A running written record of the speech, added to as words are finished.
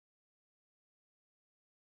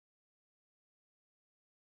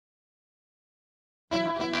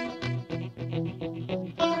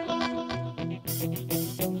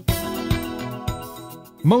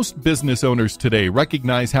Most business owners today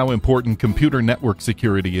recognize how important computer network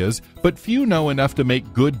security is, but few know enough to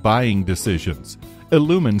make good buying decisions.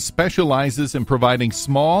 Illumin specializes in providing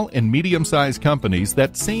small and medium-sized companies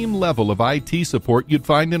that same level of IT support you'd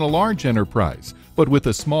find in a large enterprise, but with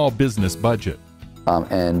a small business budget.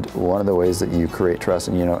 And one of the ways that you create trust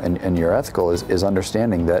and you're ethical is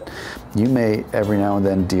understanding that you may every now and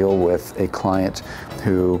then deal with a client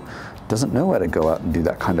who doesn't know how to go out and do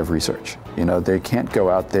that kind of research. They can't go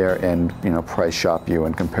out there and price shop you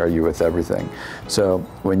and compare you with everything. So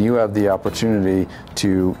when you have the opportunity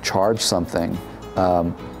to charge something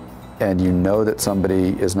and you know that somebody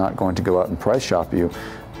is not going to go out and price shop you,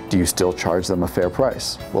 do you still charge them a fair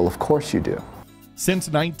price? Well, of course you do. Since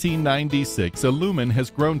 1996, Illumin has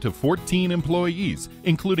grown to 14 employees,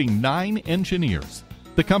 including 9 engineers.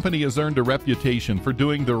 The company has earned a reputation for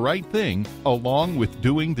doing the right thing along with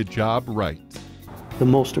doing the job right. The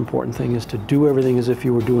most important thing is to do everything as if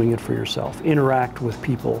you were doing it for yourself. Interact with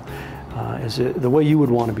people the way you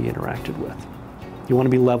would want to be interacted with. You want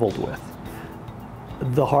to be leveled with.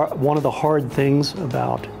 One of the hard things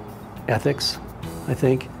about ethics, I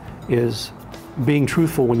think, is being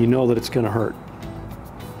truthful when you know that it's going to hurt.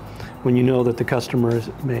 When you know that the customers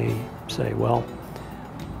may say, well,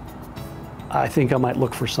 I think I might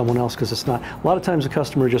look for someone else because it's not. A lot of times the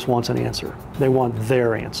customer just wants an answer. They want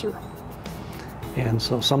their answer. And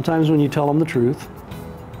so sometimes when you tell them the truth,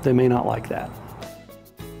 they may not like that.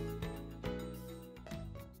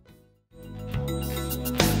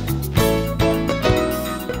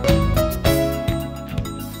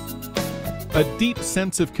 A deep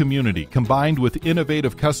sense of community combined with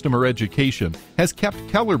innovative customer education has kept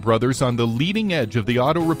Keller Brothers on the leading edge of the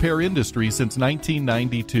auto repair industry since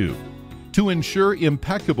 1992. To ensure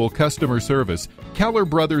impeccable customer service, Keller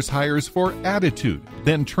Brothers hires for attitude,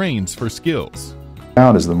 then trains for skills.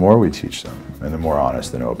 Found is the more we teach them and the more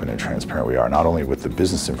honest and open and transparent we are, not only with the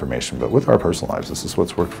business information, but with our personal lives. This is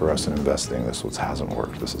what's worked for us in investing. This is what hasn't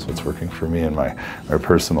worked. This is what's working for me in my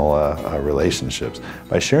personal relationships.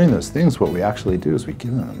 By sharing those things, what we actually do is we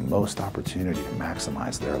give them the most opportunity to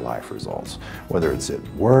maximize their life results, whether it's at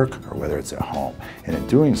work or whether it's at home. And in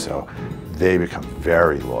doing so, they become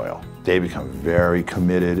very loyal. They become very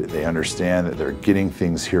committed. They understand that they're getting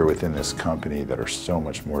things here within this company that are so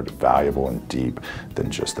much more valuable and deep than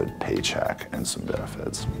just a paycheck and some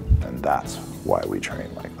benefits. And that's why we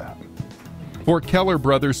train like that. For Keller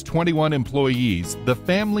Brothers' 21 employees, the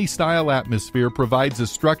family-style atmosphere provides a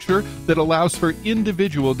structure that allows for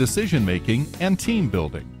individual decision-making and team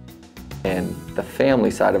building. And the family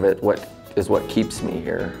side of it is what keeps me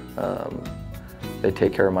here. They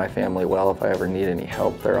take care of my family well. If I ever need any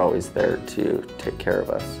help, they're always there to take care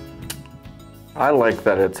of us. I like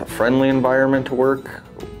that it's a friendly environment to work.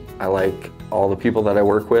 I like all the people that I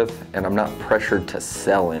work with, and I'm not pressured to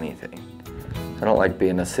sell anything. I don't like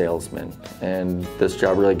being a salesman, and this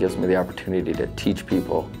job really gives me the opportunity to teach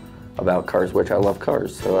people about cars, which I love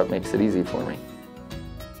cars, so that makes it easy for me.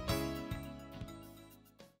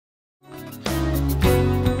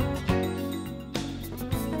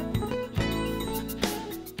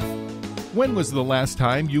 When was the last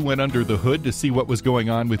time you went under the hood to see what was going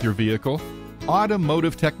on with your vehicle?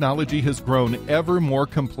 Automotive technology has grown ever more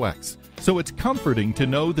complex, so it's comforting to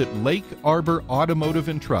know that Lake Arbor Automotive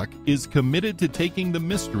and Truck is committed to taking the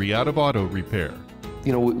mystery out of auto repair.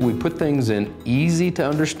 We put things in easy to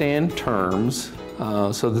understand terms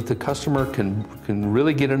so that the customer can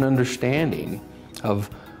really get an understanding of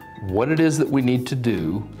what it is that we need to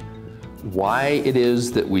do, why it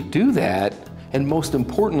is that we do that, and most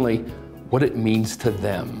importantly, what it means to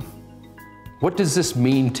them. What does this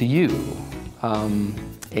mean to you?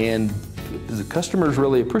 And the customers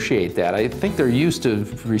really appreciate that. I think they're used to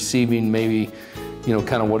receiving maybe,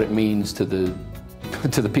 kind of what it means to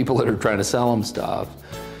the people that are trying to sell them stuff.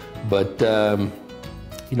 But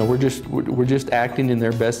we're just acting in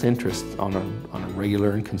their best interest on a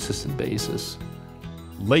regular and consistent basis.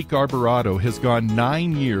 Lake Arbor Auto has gone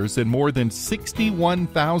 9 years and more than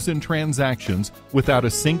 61,000 transactions without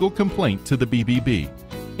a single complaint to the BBB.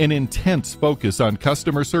 An intense focus on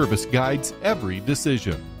customer service guides every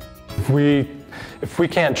decision. If we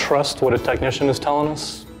can't trust what a technician is telling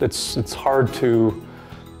us, it's hard to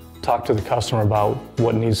talk to the customer about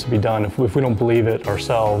what needs to be done. If we don't believe it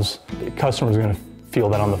ourselves, the customer's going to feel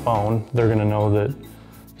that on the phone. They're going to know that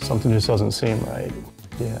something just doesn't seem right.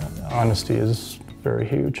 Yeah, honesty is very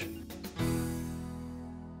huge.